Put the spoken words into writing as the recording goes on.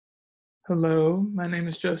Hello, my name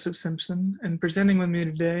is Joseph Simpson, and presenting with me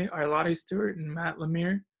today are Lottie Steward and Matt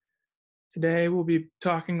Lemire. Today, we'll be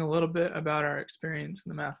talking a little bit about our experience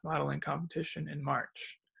in the math modeling competition in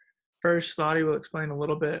March. First, Lottie will explain a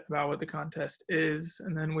little bit about what the contest is,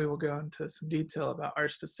 and then we will go into some detail about our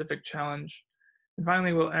specific challenge. And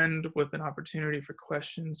finally, we'll end with an opportunity for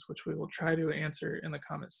questions, which we will try to answer in the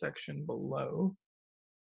comments section below.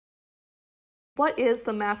 What is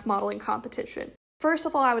the math modeling competition? First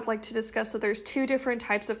of all, I would like to discuss that there's two different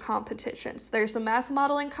types of competitions. There's the math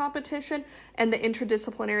modeling competition and the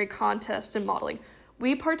interdisciplinary contest in modeling.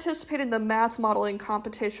 We participate in the math modeling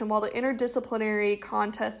competition while the interdisciplinary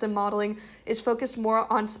contest in modeling is focused more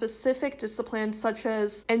on specific disciplines such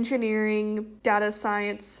as engineering, data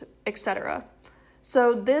science, etc.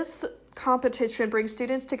 So this competition brings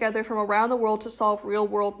students together from around the world to solve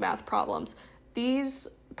real-world math problems.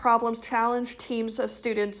 These problems challenge teams of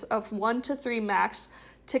students of 1 to 3 max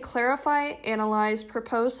to clarify, analyze,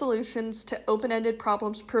 propose solutions to open-ended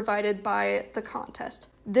problems provided by the contest.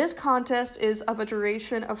 This contest is of a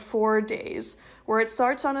duration of 4 days, where it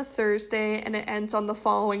starts on a Thursday and it ends on the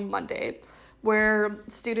following Monday, where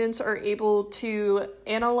students are able to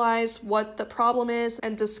analyze what the problem is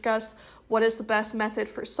and discuss what is the best method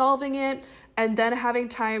for solving it, and then having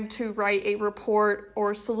time to write a report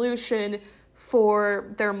or solution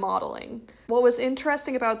for their modeling. What was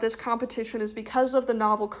interesting about this competition is because of the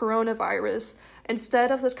novel coronavirus,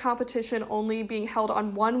 instead of this competition only being held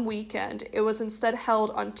on one weekend, it was instead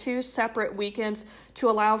held on 2 separate weekends to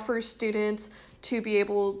allow for students to be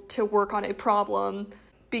able to work on a problem,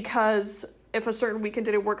 because if a certain weekend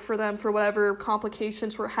didn't work for them for whatever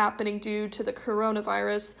complications were happening due to the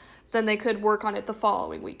coronavirus, then they could work on it the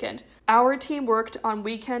following weekend. Our team worked on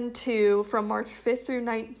weekend 2 from March 5th through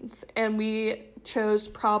 9th, and we chose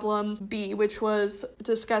problem B, which was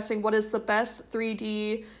discussing what is the best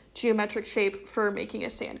 3D geometric shape for making a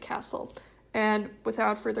sandcastle. And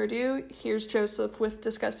without further ado, here's Joseph with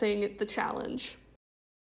discussing the challenge.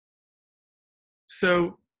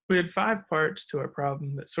 So we had 5 parts to our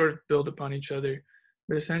problem that sort of build upon each other,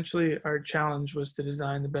 but essentially our challenge was to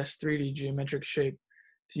design the best 3D geometric shape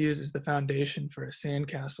to use as the foundation for a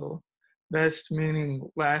sandcastle. Best meaning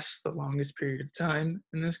lasts the longest period of time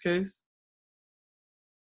in this case.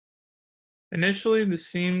 Initially, this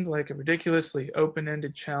seemed like a ridiculously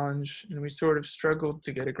open-ended challenge, and we sort of struggled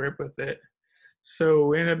to get a grip with it. So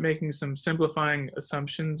we ended up making some simplifying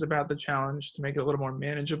assumptions about the challenge to make it a little more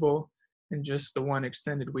manageable in just the one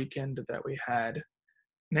extended weekend that we had.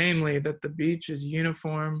 Namely, that the beach is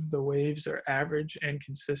uniform, the waves are average and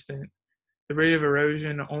consistent. The rate of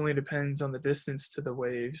erosion only depends on the distance to the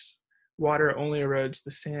waves. Water only erodes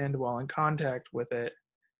the sand while in contact with it.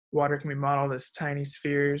 Water can be modeled as tiny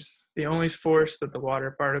spheres. The only force that the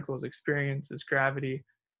water particles experience is gravity.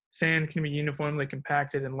 Sand can be uniformly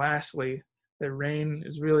compacted. And lastly, the rain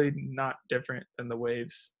is really not different than the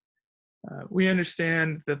waves. We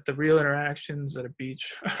understand that the real interactions at a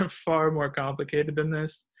beach are far more complicated than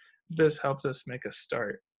this. This helps us make a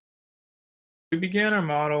start. We began our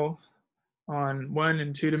model on 1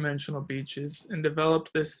 and 2-dimensional beaches and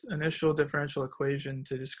developed this initial differential equation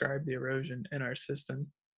to describe the erosion in our system.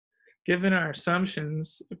 Given our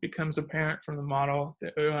assumptions, it becomes apparent from the model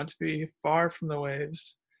that we want to be far from the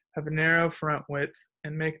waves, have a narrow front width,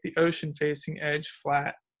 and make the ocean-facing edge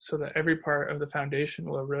flat so that every part of the foundation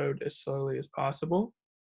will erode as slowly as possible.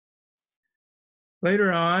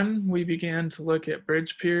 Later on, we began to look at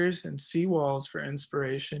bridge piers and seawalls for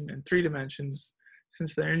inspiration in 3 dimensions,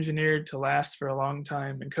 since they're engineered to last for a long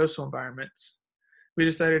time in coastal environments. We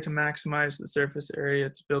decided to maximize the surface area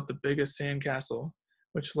to build the biggest sandcastle,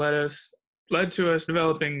 which led to us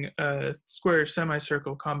developing a square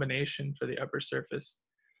semicircle combination for the upper surface.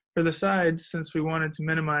 For the sides, since we wanted to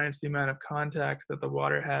minimize the amount of contact that the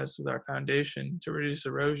water has with our foundation to reduce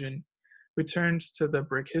erosion, we turned to the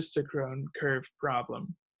brachistochrone curve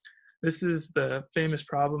problem. This is the famous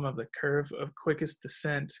problem of the curve of quickest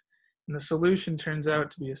descent, and the solution turns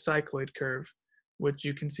out to be a cycloid curve, which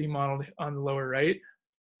you can see modeled on the lower right.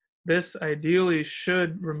 This ideally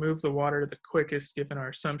should remove the water the quickest, given our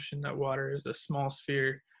assumption that water is a small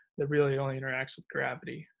sphere that really only interacts with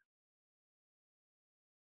gravity.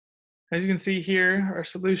 As you can see here, our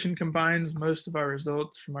solution combines most of our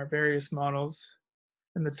results from our various models.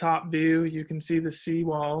 In the top view, you can see the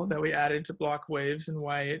seawall that we added to block waves in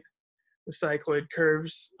white, the cycloid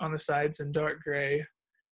curves on the sides in dark gray,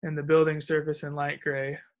 and the building surface in light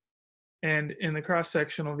gray. And in the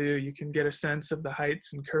cross-sectional view, you can get a sense of the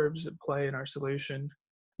heights and curves at play in our solution.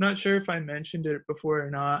 I'm not sure if I mentioned it before or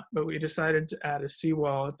not, but we decided to add a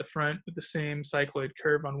seawall at the front with the same cycloid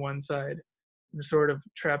curve on one side, and a sort of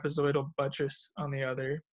trapezoidal buttress on the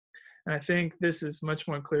other. And I think this is much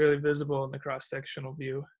more clearly visible in the cross-sectional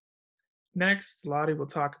view. Next, Lottie will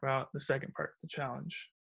talk about the second part of the challenge.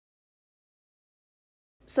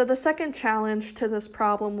 So the second challenge to this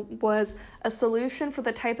problem was a solution for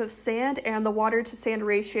the type of sand and the water to sand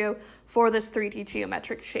ratio for this 3D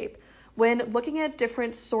geometric shape. When looking at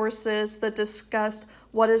different sources that discussed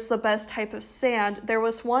what is the best type of sand, there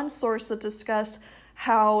was one source that discussed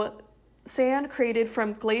how sand created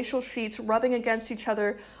from glacial sheets rubbing against each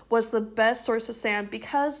other was the best source of sand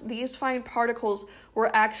because these fine particles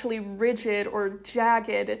were actually rigid or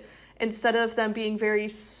jagged instead of them being very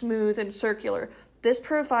smooth and circular. This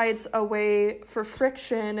provides a way for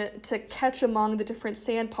friction to catch among the different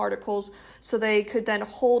sand particles so they could then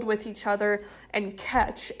hold with each other and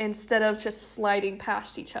catch instead of just sliding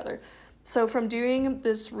past each other. So from doing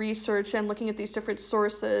this research and looking at these different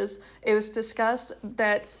sources, it was discussed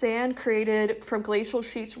that sand created from glacial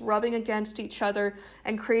sheets rubbing against each other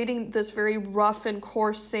and creating this very rough and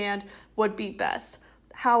coarse sand would be best.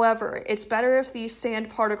 However, it's better if these sand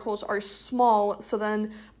particles are small, so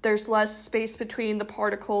then there's less space between the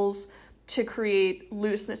particles to create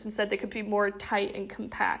looseness. Instead, they could be more tight and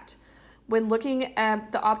compact. When looking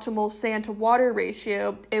at the optimal sand to water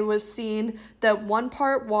ratio, it was seen that 1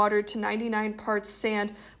 part water to 99 parts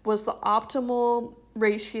sand was the optimal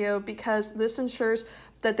ratio because this ensures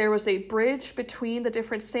that there was a bridge between the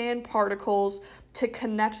different sand particles to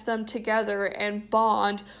connect them together and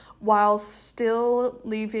bond while still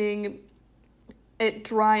leaving it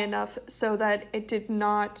dry enough so that it did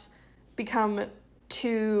not become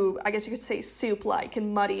too, I guess you could say, soup-like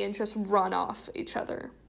and muddy and just run off each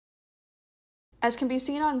other. As can be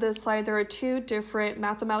seen on this slide, there are 2 different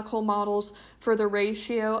mathematical models for the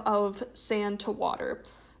ratio of sand to water.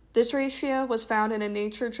 This ratio was found in a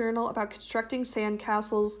nature journal about constructing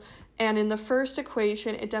sandcastles, and in the first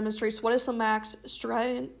equation, it demonstrates what is the max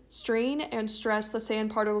strain and stress the sand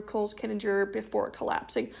particles can endure before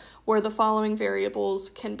collapsing, where the following variables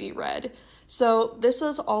can be read. So this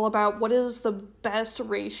is all about what is the best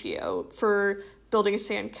ratio for building a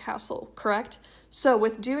sandcastle, correct? So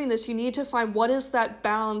with doing this, you need to find what is that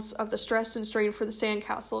balance of the stress and strain for the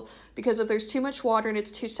sandcastle, because if there's too much water and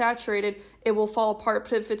it's too saturated, it will fall apart,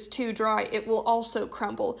 but if it's too dry, it will also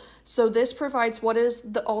crumble. So this provides what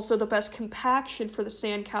is also the best compaction for the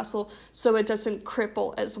sandcastle so it doesn't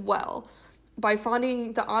cripple as well. By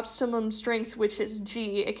finding the optimum strength, which is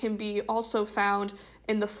G, it can be also found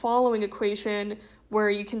in the following equation where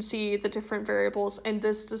you can see the different variables, and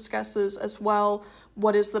this discusses as well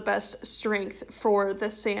what is the best strength for the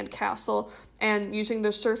sandcastle and using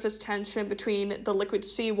the surface tension between the liquid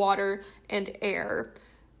seawater and air,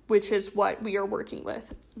 which is what we are working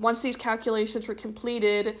with. Once these calculations were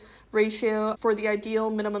completed, ratio for the ideal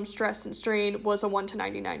minimum stress and strain was a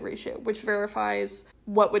 1:99 ratio, which verifies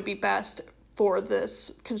what would be best for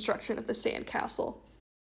this construction of the sandcastle.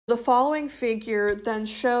 The following figure then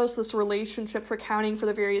shows this relationship for counting for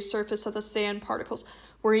the various surface of the sand particles,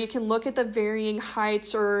 where you can look at the varying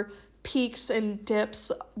heights or peaks and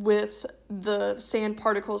dips with the sand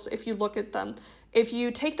particles if you look at them. If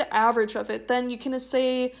you take the average of it, then you can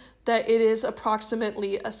say that it is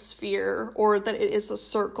approximately a sphere or that it is a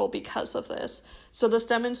circle because of this. So this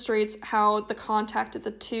demonstrates how the contact of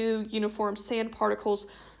the 2 uniform sand particles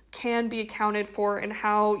can be accounted for and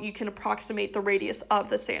how you can approximate the radius of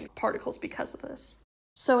the sand particles because of this.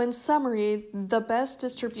 So in summary, the best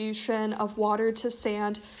distribution of water to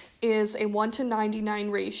sand is a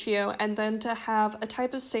 1:99 ratio, and then to have a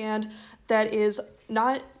type of sand that is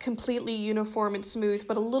not completely uniform and smooth,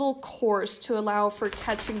 but a little coarse to allow for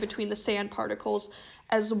catching between the sand particles,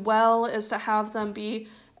 as well as to have them be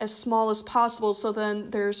as small as possible so then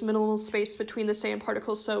there's minimal space between the sand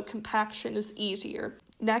particles so compaction is easier.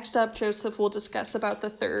 Next up, Joseph will discuss about the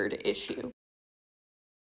third issue.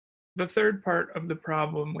 The third part of the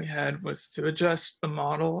problem we had was to adjust the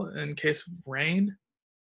model in case of rain.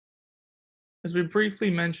 As we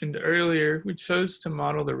briefly mentioned earlier, we chose to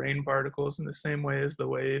model the rain particles in the same way as the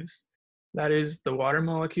waves. That is, the water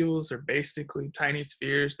molecules are basically tiny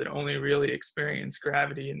spheres that only really experience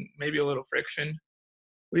gravity and maybe a little friction.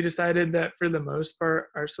 We decided that for the most part,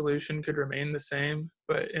 our solution could remain the same,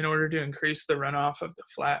 but in order to increase the runoff of the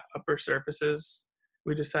flat upper surfaces,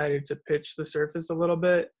 we decided to pitch the surface a little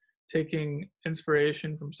bit, taking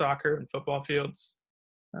inspiration from soccer and football fields.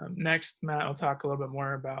 Next, Matt will talk a little bit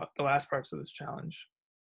more about the last parts of this challenge.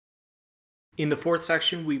 In the 4th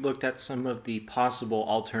section, we looked at some of the possible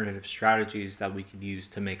alternative strategies that we could use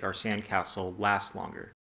to make our sandcastle last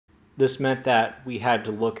longer. This meant that we had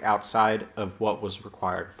to look outside of what was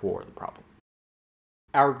required for the problem.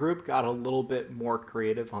 Our group got a little bit more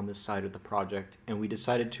creative on this side of the project, and we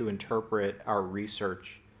decided to interpret our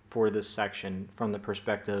research for this section from the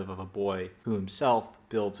perspective of a boy who himself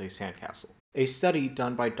builds a sandcastle. A study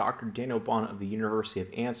done by Dr. Daniel Bonn of the University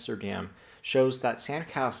of Amsterdam shows that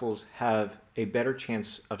sandcastles have a better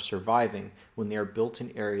chance of surviving when they are built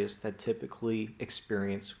in areas that typically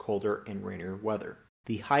experience colder and rainier weather.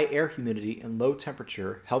 The high air humidity and low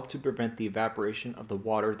temperature help to prevent the evaporation of the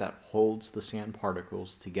water that holds the sand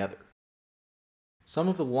particles together. Some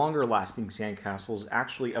of the longer-lasting sandcastles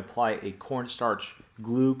actually apply a cornstarch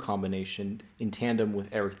glue combination in tandem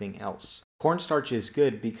with everything else. Cornstarch is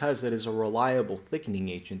good because it is a reliable thickening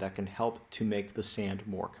agent that can help to make the sand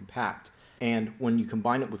more compact. And when you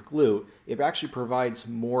combine it with glue, it actually provides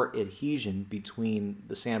more adhesion between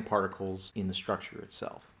the sand particles in the structure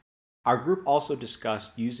itself. Our group also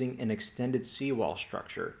discussed using an extended seawall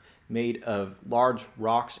structure made of large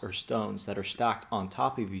rocks or stones that are stacked on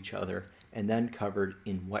top of each other and then covered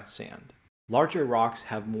in wet sand. Larger rocks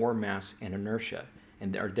have more mass and inertia,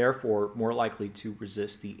 and are therefore more likely to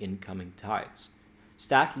resist the incoming tides.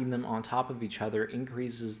 Stacking them on top of each other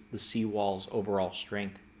increases the seawall's overall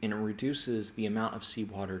strength, and it reduces the amount of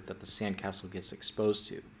seawater that the sandcastle gets exposed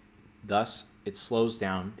to. Thus, it slows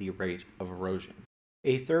down the rate of erosion.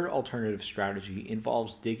 A third alternative strategy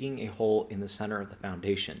involves digging a hole in the center of the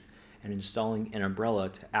foundation and installing an umbrella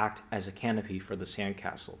to act as a canopy for the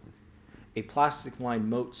sandcastle. A plastic-lined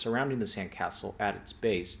moat surrounding the sandcastle at its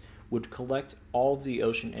base would collect all of the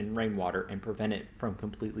ocean and rainwater and prevent it from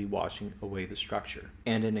completely washing away the structure.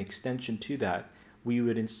 And in extension to that, we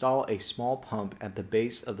would install a small pump at the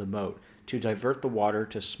base of the moat to divert the water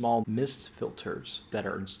to small mist filters that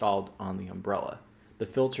are installed on the umbrella. The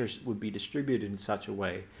filters would be distributed in such a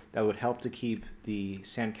way that would help to keep the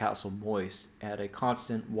sandcastle moist at a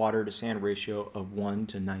constant water to sand ratio of 1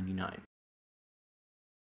 to 99.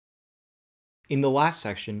 In the last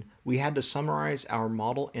section, we had to summarize our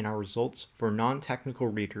model and our results for non-technical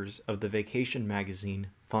readers of the vacation magazine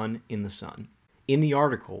Fun in the Sun. In the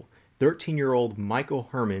article, 13-year-old Michael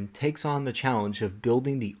Herman takes on the challenge of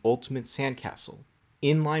building the ultimate sandcastle.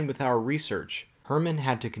 In line with our research, Herman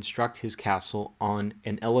had to construct his castle on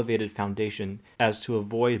an elevated foundation as to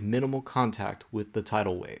avoid minimal contact with the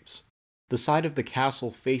tidal waves. The side of the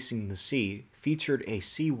castle facing the sea featured a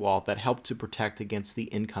seawall that helped to protect against the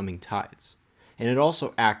incoming tides, and it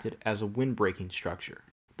also acted as a wind-breaking structure.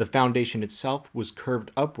 The foundation itself was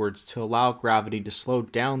curved upwards to allow gravity to slow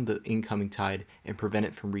down the incoming tide and prevent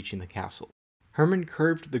it from reaching the castle. Herman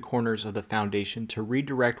curved the corners of the foundation to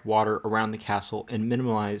redirect water around the castle and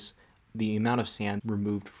minimize the amount of sand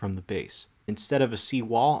removed from the base. Instead of a sea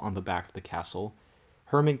wall on the back of the castle,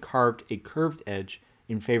 Herman carved a curved edge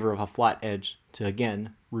in favor of a flat edge to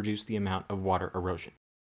again reduce the amount of water erosion.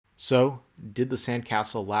 So, did the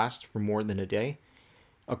sandcastle last for more than a day?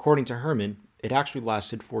 According to Herman, it actually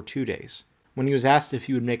lasted for 2 days. When he was asked if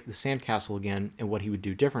he would make the sandcastle again and what he would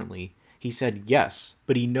do differently, he said yes,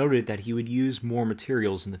 but he noted that he would use more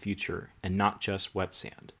materials in the future and not just wet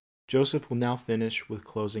sand. Joseph will now finish with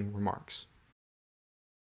closing remarks.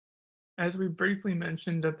 As we briefly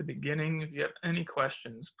mentioned at the beginning, if you have any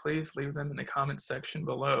questions, please leave them in the comments section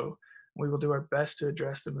below. We will do our best to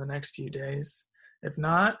address them in the next few days. If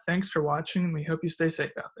not, thanks for watching, and we hope you stay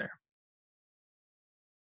safe out there.